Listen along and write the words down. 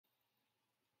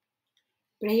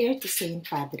Prayer to St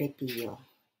Padre Pio.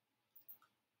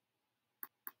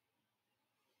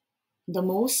 The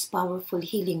Most Powerful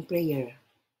Healing Prayer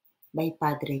by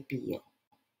Padre Pio.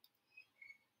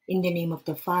 In the name of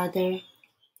the Father,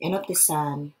 and of the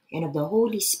Son, and of the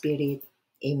Holy Spirit.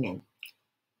 Amen.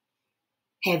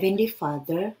 Heavenly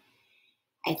Father,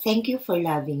 I thank you for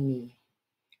loving me.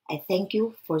 I thank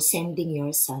you for sending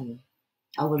your Son,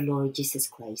 our Lord Jesus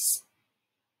Christ,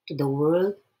 to the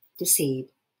world to save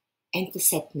and to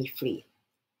set me free.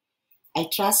 I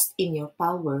trust in your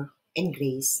power and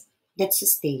grace that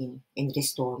sustain and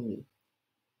restore me.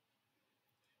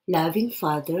 Loving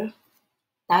Father,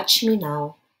 touch me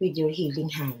now with your healing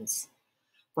hands,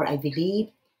 for I believe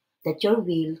that your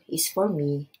will is for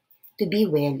me to be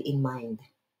well in mind,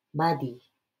 body,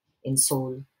 and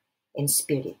soul, and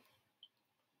spirit.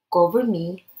 Cover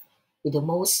me with the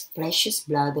most precious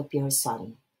blood of your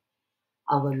Son,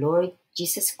 our Lord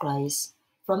Jesus Christ,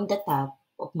 from the top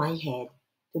of my head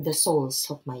to the soles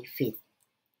of my feet.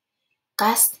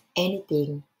 Cast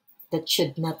anything that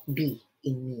should not be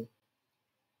in me.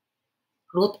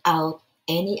 Root out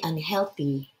any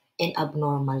unhealthy and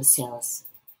abnormal cells.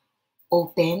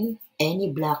 Open any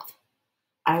blocked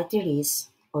arteries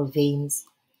or veins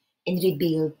and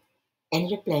rebuild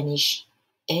and replenish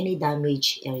any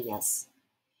damaged areas.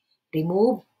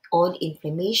 Remove all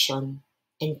inflammation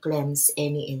and cleanse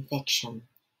any infection.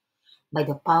 By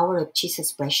the power of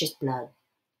Jesus' precious blood,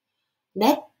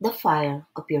 let the fire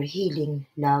of your healing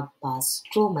love pass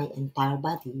through my entire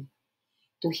body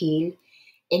to heal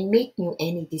and make new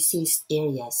any diseased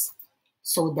areas,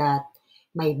 so that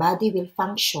my body will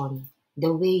function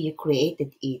the way you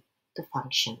created it to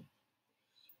function.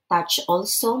 Touch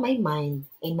also my mind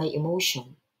and my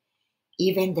emotion,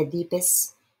 even the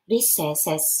deepest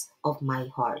recesses of my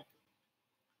heart.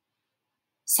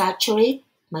 Saturate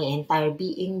my entire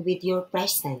being with your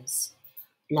presence,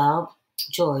 love,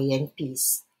 joy, and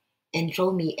peace, and draw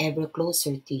me ever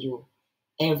closer to you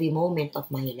every moment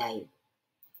of my life.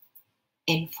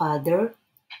 And Father,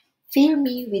 fill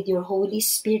me with your Holy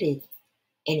Spirit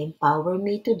and empower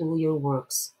me to do your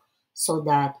works, so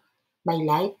that my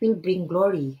life will bring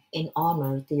glory and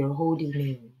honor to your holy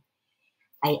name.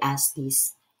 I ask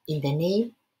this in the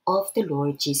name of the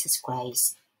Lord Jesus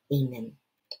Christ. Amen.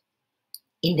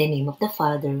 In the name of the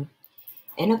Father,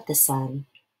 and of the Son,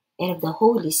 and of the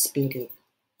Holy Spirit.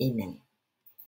 Amen.